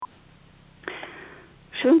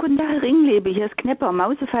Schönen guten Tag, Herr Ringlebe. Hier ist Knepper,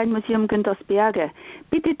 Mausefallenmuseum Güntersberge.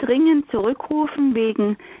 Bitte dringend zurückrufen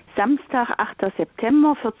wegen Samstag, 8.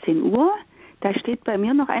 September, 14 Uhr. Da steht bei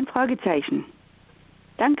mir noch ein Fragezeichen.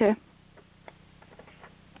 Danke.